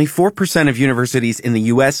Only 4% of universities in the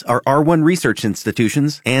U.S. are R1 research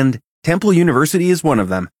institutions, and Temple University is one of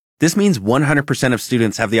them. This means 100% of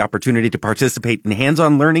students have the opportunity to participate in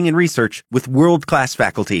hands-on learning and research with world-class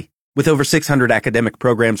faculty. With over 600 academic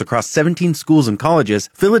programs across 17 schools and colleges,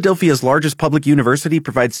 Philadelphia's largest public university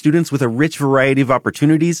provides students with a rich variety of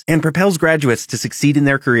opportunities and propels graduates to succeed in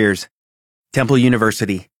their careers. Temple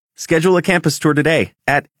University. Schedule a campus tour today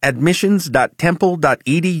at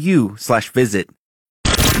admissions.temple.edu/visit.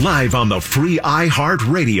 Live on the free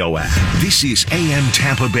iHeartRadio app. This is AM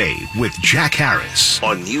Tampa Bay with Jack Harris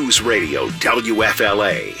on News Radio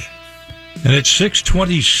WFLA. And it's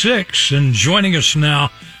 6:26, and joining us now,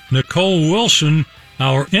 Nicole Wilson,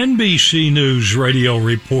 our NBC News radio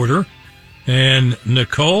reporter. And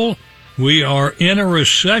Nicole, we are in a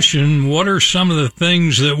recession. What are some of the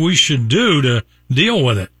things that we should do to deal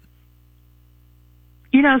with it?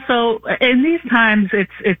 You know, so in these times,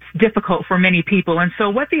 it's difficult for many people. And so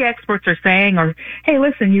what the experts are saying are, hey,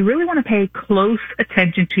 listen, you really want to pay close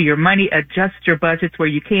attention to your money, adjust your budgets where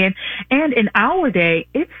you can. And in our day,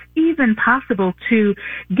 it's even possible to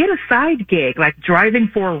get a side gig, like driving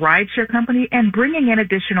for a rideshare company and bringing in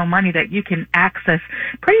additional money that you can access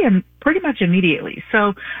pretty much immediately.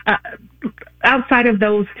 So, outside of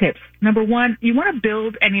those tips, number one, you want to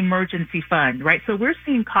build an emergency fund, right? So we're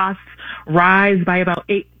seeing costs rise by about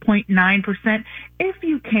 8.9%. If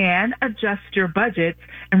you can, adjust your budgets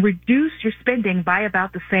and reduce your spending by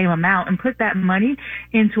about the same amount and put that money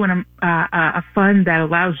into a fund that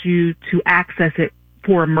allows you to access it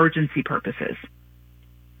for emergency purposes.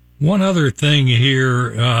 One other thing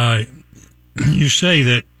here, you say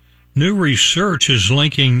that new research is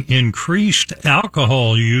linking increased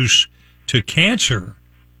alcohol use to cancer.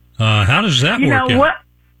 How does that work out? What?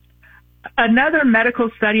 Another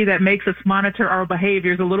medical study that makes us monitor our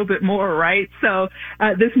behaviors a little bit more, right? So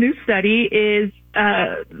this new study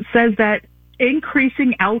says that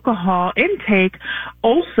increasing alcohol intake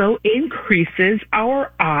also increases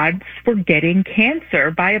our odds for getting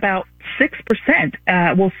cancer by about 6%.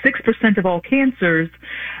 6% of all cancers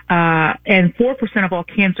and 4% of all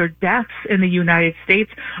cancer deaths in the United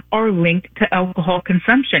States are linked to alcohol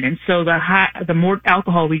consumption. And so the more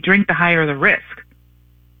alcohol we drink, the higher the risk.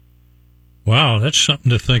 Wow, that's something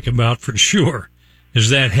to think about for sure. Is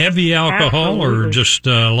that heavy alcohol Absolutely. Or just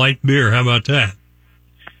light beer? How about that?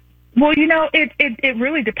 Well, it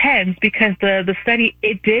really depends, because the study,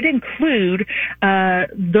 it did include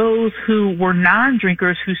those who were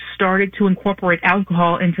non-drinkers who started to incorporate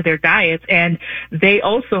alcohol into their diets, and they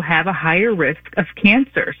also have a higher risk of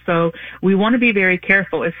cancer. So we want to be very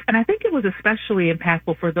careful. And I think it was especially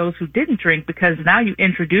impactful for those who didn't drink, because now you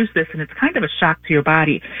introduce this and it's kind of a shock to your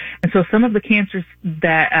body. And so some of the cancers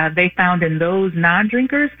that they found in those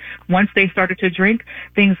non-drinkers, once they started to drink,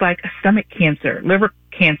 things like stomach cancer, liver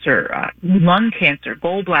cancer, lung cancer,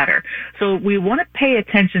 gallbladder. So we want to pay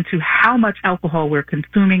attention to how much alcohol we're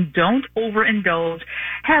consuming. Don't overindulge.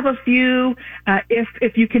 Have a few,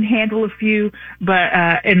 if you can handle a few, but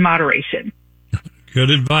in moderation. Good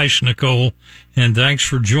advice, Nicole. And thanks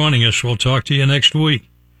for joining us. We'll talk to you next week.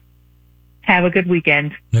 Have a good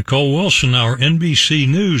weekend. Nicole Wilson, our NBC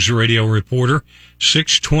News radio reporter,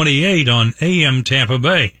 628 on AM Tampa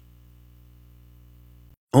Bay.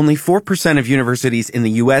 Only 4% of universities in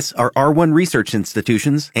the U.S. are R1 research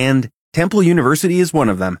institutions, and Temple University is one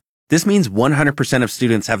of them. This means 100% of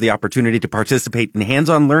students have the opportunity to participate in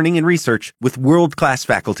hands-on learning and research with world-class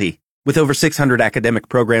faculty. With over 600 academic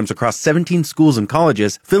programs across 17 schools and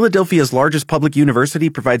colleges, Philadelphia's largest public university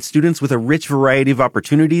provides students with a rich variety of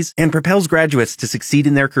opportunities and propels graduates to succeed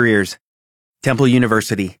in their careers. Temple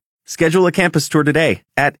University. Schedule a campus tour today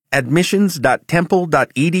at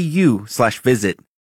admissions.temple.edu/visit.